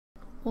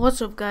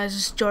What's up, guys?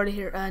 It's Jordy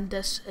here, and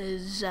this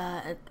is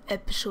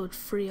episode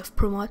 3 of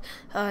Promod.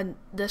 And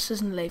this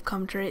isn't live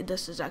commentary,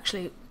 this is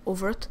actually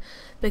over it,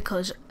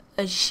 because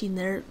as you seen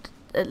there,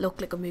 it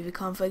looked like a movie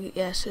config.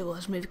 Yes, it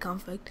was movie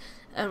config.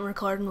 And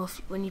recording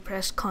with when you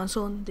press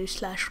console and do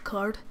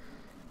 /record,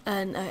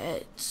 and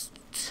it's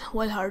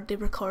well hard to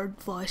record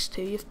voice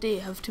too. If they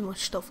have too much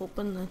stuff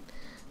open, and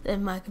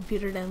then my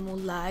computer then will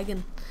lag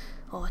and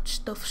all that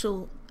stuff.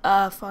 So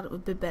I thought it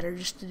would be better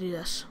just to do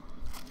this.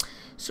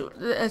 So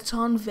it's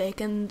on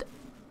Vacant.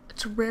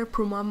 It's a rare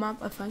promo map,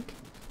 I think.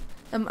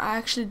 I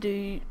actually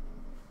do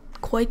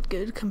quite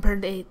good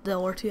compared to the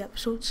other 2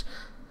 episodes.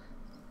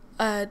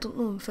 I don't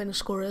know what my final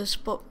score is,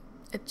 but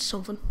it's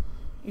something.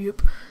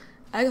 Yep.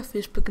 I got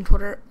Facebook and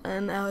Twitter,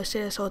 and I always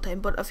say this all the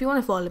time, but if you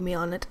want to follow me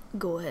on it,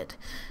 go ahead.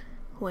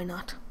 Why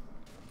not?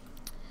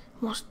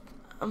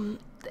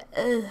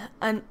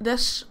 And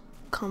this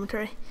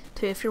commentary,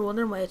 too, if you're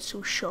wondering why it's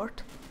so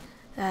short,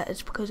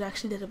 it's because I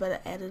actually did a bit of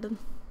editing.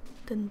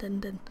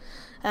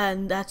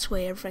 And that's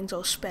why everything's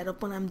all sped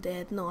up when I'm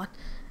dead and all that.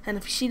 And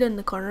if you see down in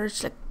the corner,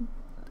 it's like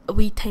a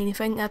wee tiny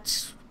thing.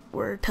 That's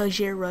where it tells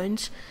you your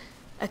rounds.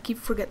 I keep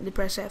forgetting to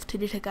press F2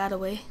 to take that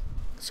away,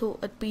 so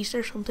it bees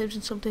there sometimes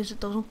and sometimes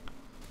it doesn't,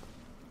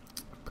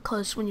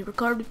 because when you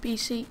record with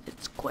PC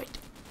it's quite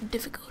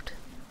difficult.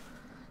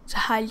 It's a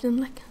hiding,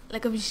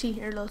 like if you see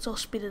here, it's all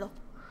speeded up.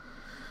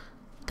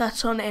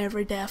 That's on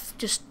every def,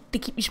 just to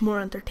keep you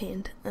more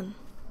entertained and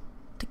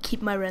to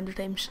keep my render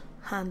times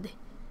handy.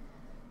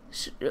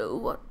 So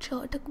what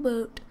shall I talk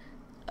about?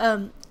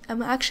 I'm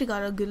actually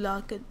got a good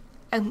lot.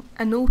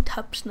 I know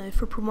tips now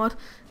for promote.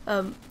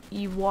 I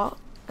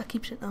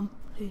keep saying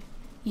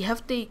you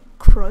have to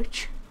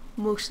crouch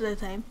most of the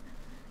time,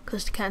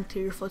 because you can't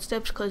hear your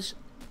footsteps. Because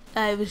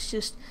I was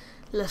just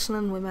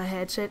listening with my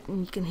headset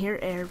and you can hear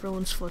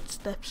everyone's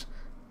footsteps.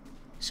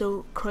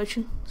 So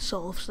crouching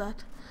solves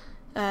that.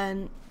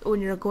 And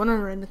when you're going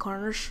around the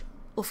corners,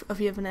 if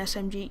you have an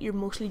SMG, you're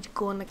mostly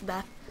going like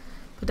that.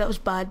 But that was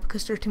bad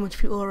because there are too much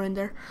people around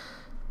there.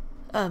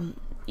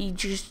 You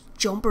just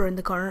jump around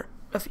the corner.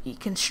 If you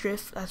can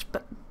strafe,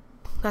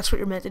 that's what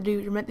you're meant to do.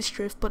 You're meant to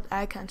strafe, but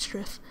I can't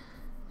strafe,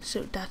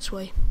 so that's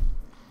why.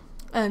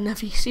 And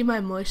if you see my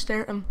mouse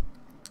there,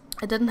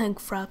 I didn't think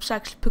fraps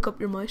actually pick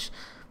up your mouse,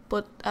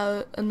 but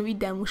on the wee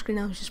demo screen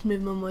I was just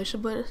moving my mouse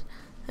about it,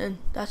 and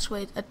that's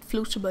why it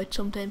floats about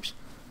sometimes.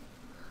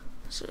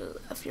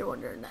 So if you're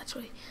wondering, that's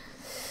why.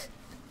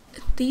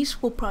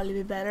 These will probably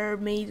be better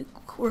me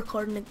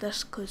recording like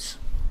this, because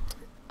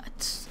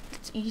it's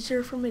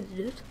easier for me to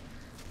do it,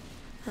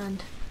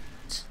 and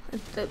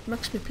it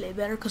makes me play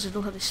better because I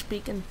don't have to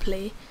speak and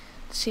play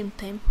at the same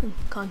time and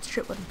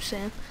concentrate what I'm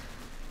saying.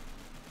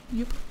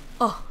 Yep.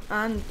 Oh,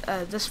 and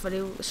this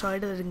video, sorry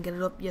that I didn't get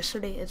it up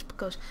yesterday, it's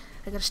because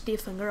I got a stay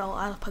finger. I'll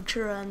add a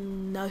picture,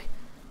 and now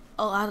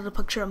I'll add a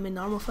picture on my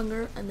normal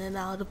finger, and then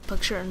I'll add a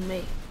picture on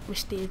my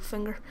stayed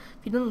finger.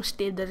 If you don't know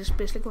stayed, that is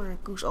basically when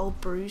it goes all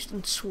bruised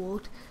and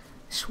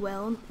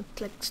swelling.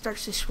 It like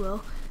starts to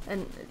swell,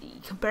 and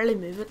you can barely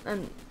move it.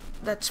 And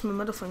that's my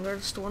middle finger.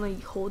 It's the one I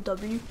hold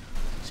W.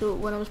 So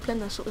when I was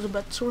playing this, it was a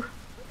bit sore.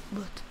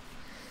 But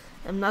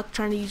I'm not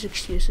trying to use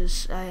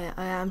excuses. I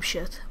am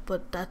shit,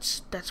 but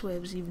that's why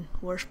it was even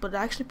worse. But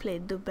I actually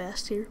played the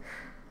best here.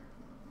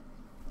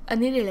 I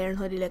need to learn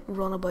how to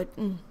run about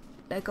and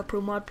like a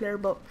pro mod player,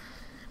 but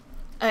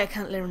I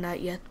can't learn that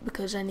yet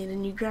because I need a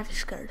new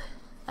graphics card,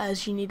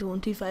 as you need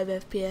 125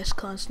 FPS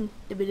constant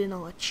to be doing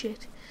all that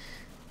shit.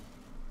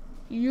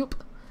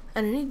 Yup.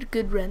 And I need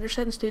good render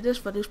settings too. This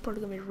video's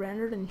probably gonna be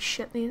rendered in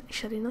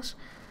shittiness.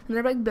 And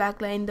there's a big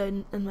black line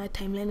down in my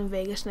timeline in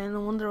Vegas now, and I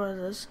wonder what it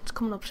is. It's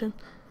coming up soon.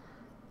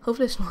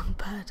 Hopefully it's not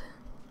bad.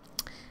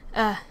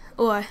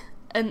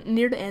 And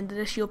near the end of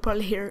this you'll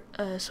probably hear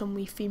some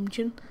wee theme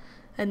tune,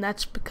 and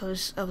that's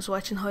because I was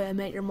watching How I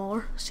Met Your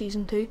Mother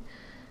season 2.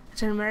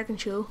 It's an American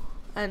show,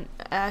 and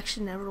I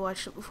actually never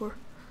watched it before.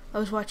 I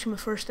was watching my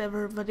first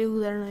ever video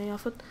there now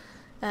of it,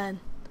 and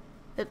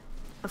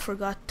I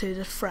forgot to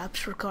the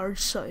fraps record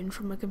sound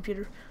from my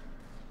computer.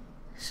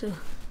 So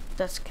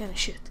that's kind of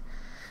shit.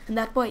 And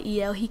that boy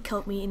EL, he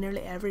killed me in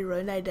nearly every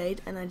round I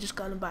died, and I just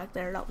got him back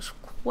there. That was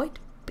quite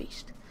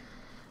beast.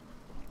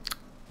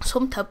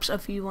 Some tips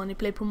if you want to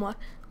play promote: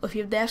 if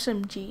you have the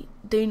SMG,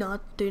 do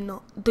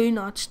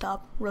not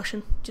stop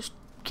rushing. Just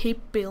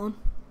keep bailing.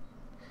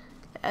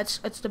 It's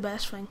the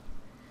best thing.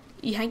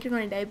 You think you're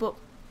gonna die, but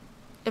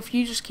if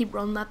you just keep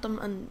running at them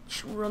and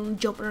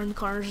jumping around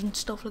corners and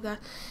stuff like that,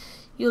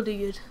 you'll do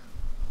good.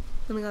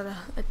 And I got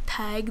a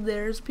tag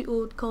there, as people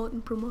would call it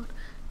in promote.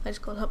 I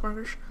just call it hit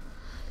markers.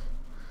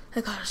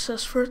 I got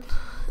assist for it,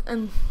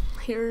 and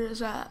here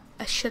is a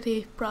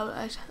shitty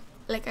problem.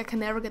 I can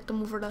never get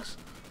them over this,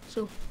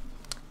 so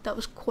that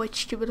was quite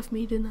stupid of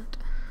me doing that.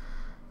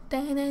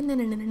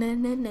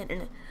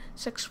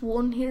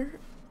 6-1 here.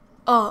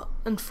 Oh,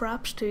 and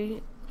fraps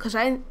too, because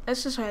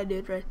this is how I do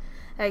it, right?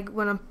 Like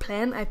when I'm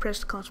playing, I press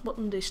the console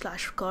button, do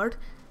 /record,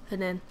 and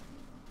then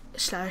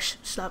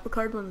 /slap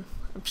record when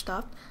I'm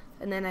stopped,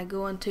 and then I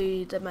go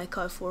into my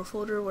COD 4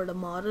 folder where the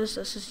mod is.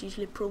 This is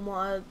usually pro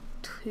mod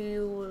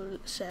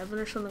 207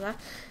 or something like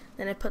that.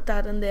 Then I put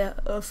that in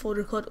a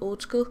folder called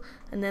old school,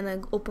 and then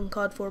I open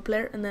COD 4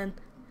 player, and then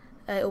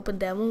I open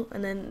demo,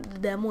 and then the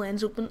demo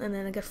ends open, and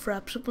then I get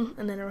fraps open,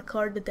 and then I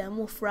record the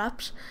demo with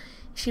fraps.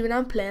 See, when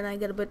I'm playing I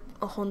get about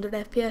 100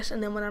 FPS,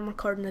 and then when I'm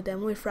recording the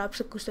demo with fraps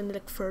it goes down to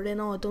like 30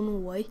 now. I don't know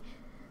why.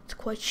 It's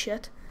quite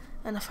shit,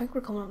 and I think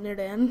we're coming up near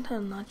the end,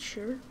 I'm not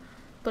sure,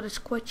 but it's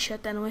quite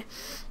shit anyway.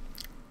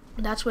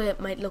 That's why it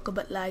might look a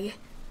bit laggy.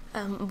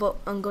 But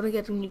I'm gonna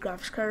get a new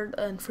graphics card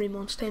in 3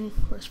 months time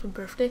when it's my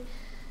birthday,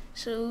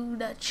 so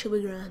that should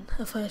be grand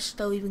if I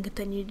still even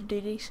continue to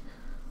do these.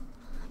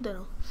 Don't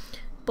know.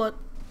 But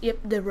yep,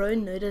 the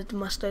round now that I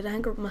missed out, I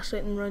think I missed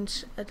out in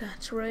rounds,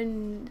 it's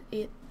around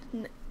 8,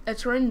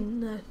 it's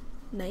around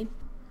 9.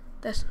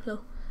 That's low.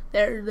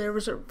 There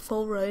was a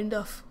full round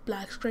of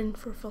black screen,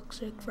 for fuck's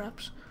sake,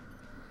 fraps.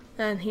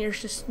 And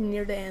here's just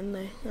near the end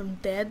now. I'm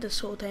dead this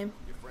whole time,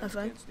 I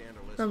think.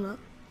 I'm not.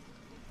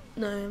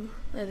 No, I'm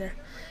either.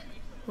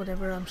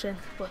 Whatever I'm saying.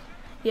 But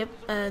yep,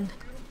 and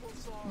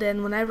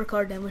then when I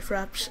record them with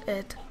fraps,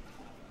 it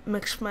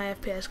makes my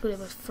FPS go to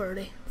about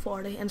 30,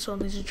 40, and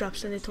sometimes it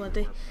drops down to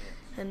 20,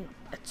 and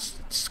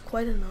it's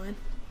quite annoying.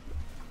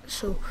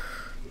 So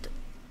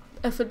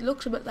if it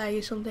looks a bit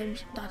laggy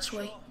sometimes, that's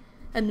why.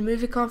 And the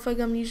movie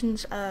config I'm using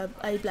is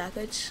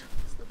iBlackouts,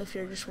 if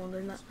you're just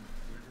wondering that.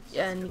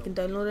 Yeah, and you can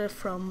download it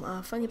from,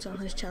 I think it's on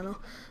his channel.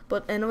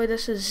 But anyway,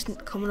 this is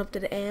coming up to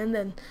the end,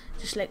 and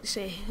just like to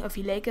say, if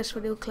you like this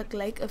video, click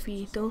like. If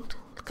you don't,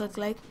 click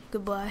like.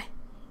 Goodbye,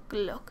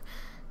 good luck.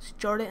 It's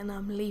Jordy, and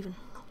I'm leaving.